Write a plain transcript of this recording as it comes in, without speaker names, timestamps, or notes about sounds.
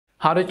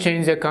How to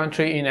change your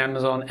country in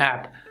Amazon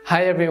app.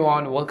 Hi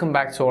everyone, welcome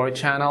back to our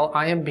channel.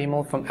 I am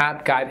Bimal from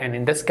App Guide, and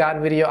in this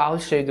guide video I'll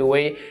show you the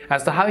way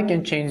as to how you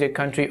can change your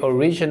country or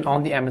region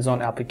on the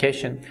Amazon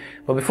application.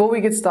 But before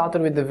we get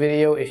started with the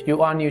video, if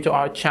you are new to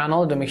our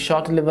channel, then make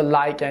sure to leave a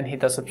like and hit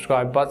the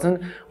subscribe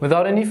button.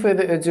 Without any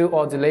further ado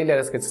or delay, let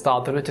us get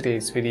started with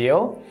today's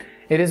video.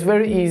 It is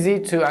very easy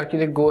to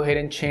actually go ahead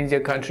and change your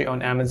country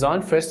on Amazon.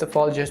 First of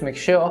all, just make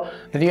sure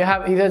that you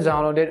have either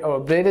downloaded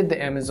or upgraded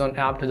the Amazon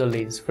app to the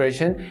latest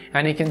version,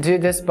 and you can do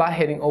this by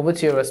heading over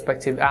to your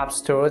respective app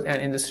stores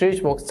and in the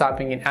search box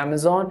typing in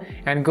Amazon,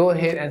 and go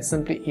ahead and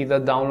simply either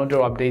download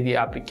or update the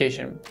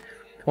application.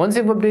 Once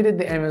you've updated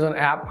the Amazon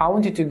app, I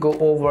want you to go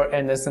over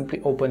and then simply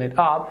open it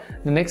up.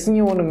 The next thing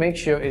you want to make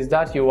sure is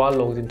that you are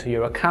logged into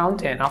your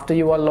account, and after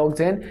you are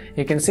logged in,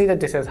 you can see that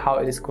this is how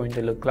it is going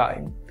to look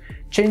like.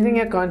 Changing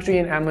your country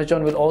in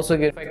Amazon will also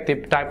affect the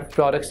type of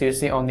products you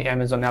see on the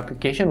Amazon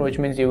application, which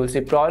means you will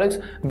see products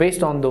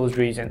based on those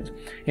regions.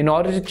 In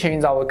order to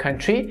change our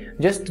country,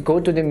 just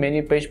go to the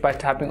menu page by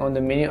tapping on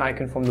the menu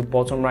icon from the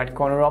bottom right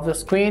corner of the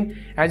screen.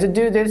 As you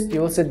do this, you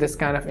will see this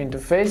kind of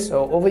interface.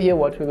 So over here,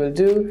 what we will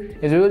do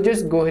is we will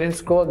just go ahead and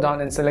scroll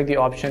down and select the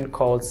option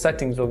called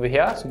settings over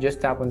here. So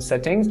just tap on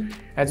settings.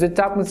 As you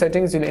tap on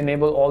settings, you'll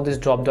enable all these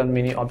drop down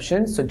menu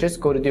options. So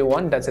just go to the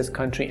one that says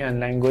country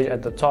and language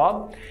at the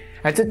top.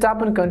 As you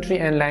tap on country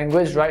and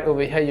language, right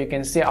over here you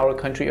can see our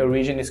country or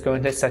region is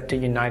currently set to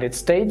United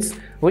States,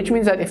 which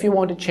means that if you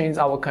want to change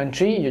our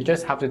country, you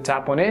just have to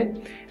tap on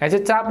it. As you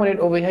tap on it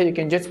over here, you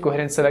can just go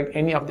ahead and select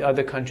any of the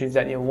other countries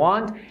that you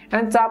want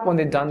and tap on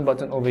the done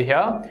button over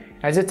here.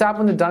 As you tap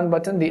on the done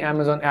button, the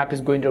Amazon app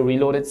is going to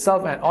reload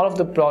itself, and all of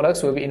the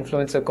products will be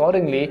influenced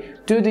accordingly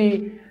to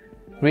the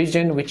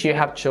region which you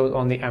have chosen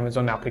on the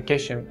Amazon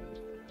application.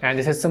 And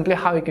this is simply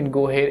how you can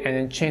go ahead and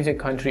then change your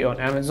country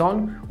on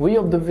Amazon. We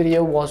hope the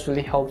video was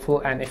really helpful,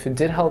 and if it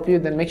did help you,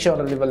 then make sure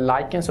to leave a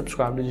like and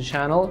subscribe to the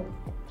channel.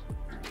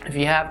 If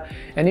you have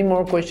any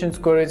more questions,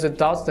 queries or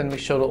doubts, then make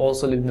sure to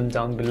also leave them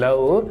down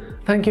below.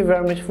 Thank you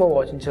very much for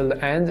watching till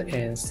the end,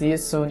 and see you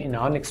soon in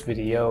our next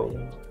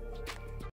video.